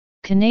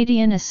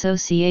Canadian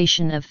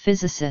Association of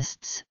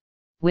Physicists,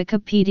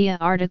 Wikipedia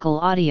article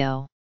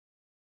audio.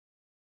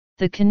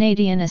 The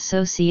Canadian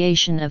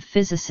Association of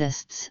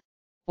Physicists,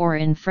 or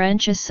in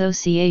French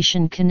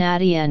Association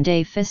Canadienne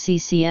des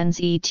Physiciens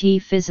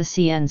et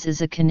Physiciennes,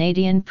 is a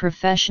Canadian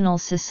professional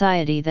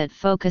society that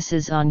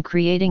focuses on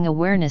creating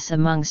awareness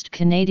amongst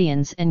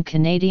Canadians and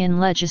Canadian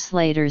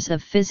legislators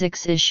of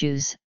physics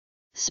issues,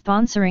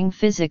 sponsoring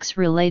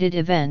physics-related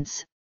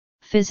events,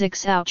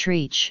 physics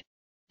outreach,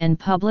 and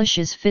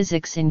publishes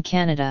Physics in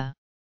Canada.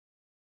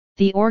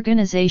 The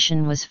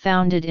organization was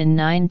founded in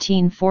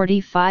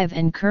 1945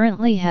 and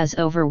currently has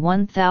over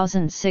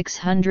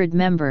 1,600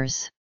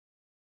 members.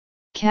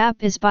 CAP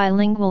is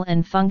bilingual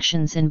and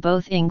functions in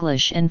both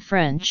English and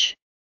French.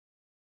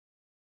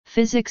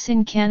 Physics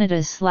in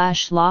Canada /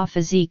 La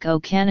Physique au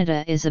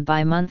Canada is a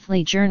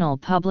bi-monthly journal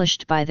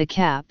published by the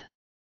CAP.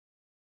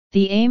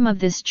 The aim of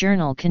this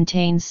journal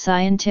contains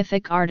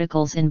scientific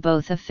articles in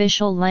both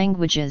official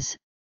languages,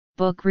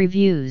 book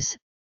reviews,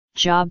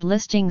 job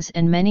listings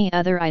and many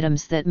other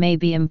items that may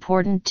be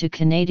important to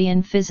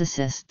Canadian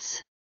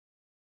physicists.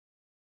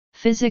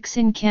 Physics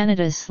in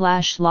Canada /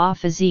 La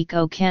Physique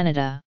au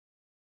Canada.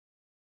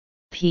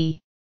 P.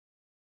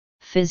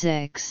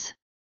 Physics.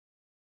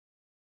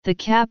 The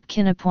CAP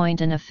can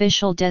appoint an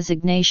official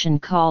designation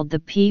called the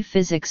P.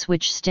 Physics,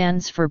 which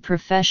stands for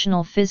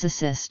Professional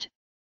Physicist,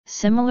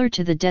 similar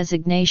to the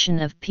designation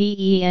of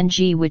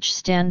PENG, which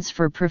stands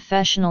for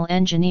Professional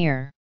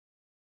Engineer.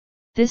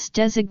 This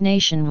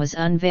designation was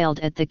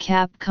unveiled at the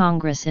CAP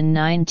Congress in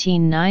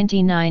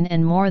 1999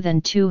 and more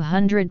than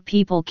 200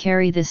 people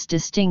carry this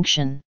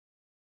distinction.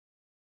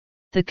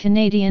 The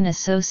Canadian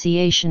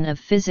Association of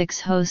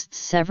Physics hosts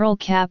several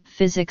CAP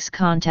physics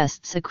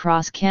contests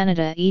across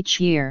Canada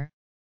each year,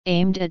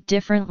 aimed at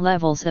different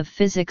levels of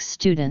physics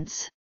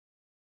students.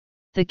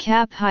 The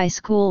CAP High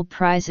School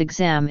Prize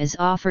exam is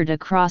offered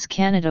across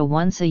Canada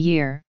once a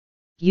year,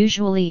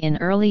 usually in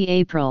early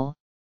April,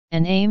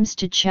 and aims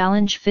to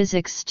challenge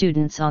physics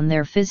students on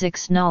their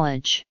physics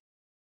knowledge.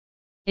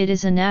 It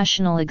is a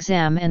national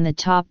exam and the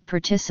top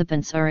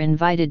participants are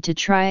invited to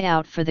try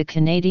out for the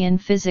Canadian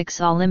Physics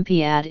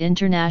Olympiad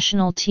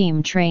international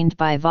team trained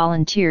by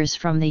volunteers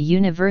from the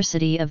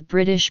University of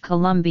British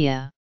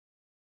Columbia.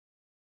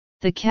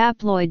 The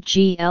CAP Lloyd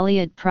G.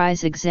 Elliott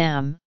Prize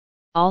exam,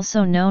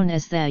 also known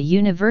as the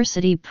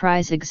University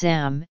Prize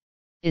exam,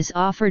 is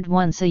offered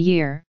once a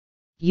year,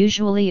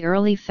 usually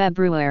early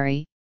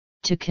February,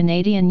 to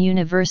Canadian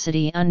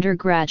university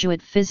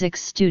undergraduate physics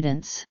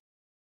students.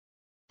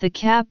 The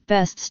CAP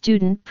Best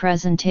Student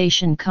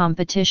Presentation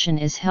Competition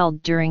is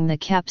held during the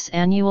CAP's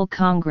annual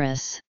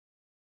Congress.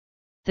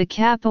 The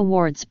CAP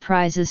awards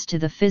prizes to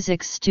the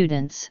physics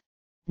students,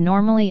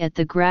 normally at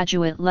the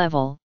graduate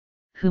level,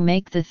 who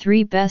make the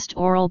 3 best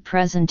oral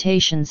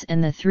presentations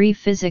and the 3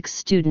 physics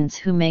students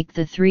who make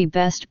the 3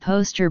 best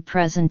poster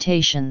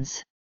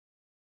presentations.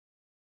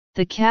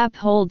 The CAP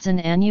holds an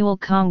annual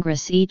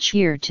congress each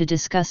year to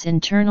discuss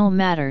internal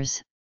matters,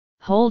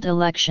 hold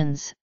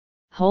elections,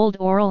 hold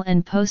oral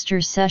and poster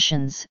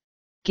sessions,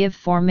 give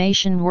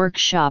formation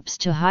workshops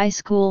to high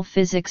school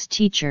physics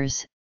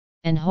teachers,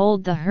 and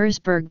hold the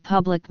Herzberg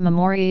Public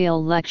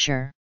Memorial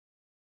Lecture.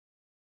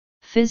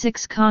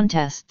 Physics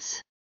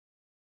contests.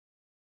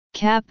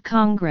 CAP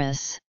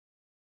Congress.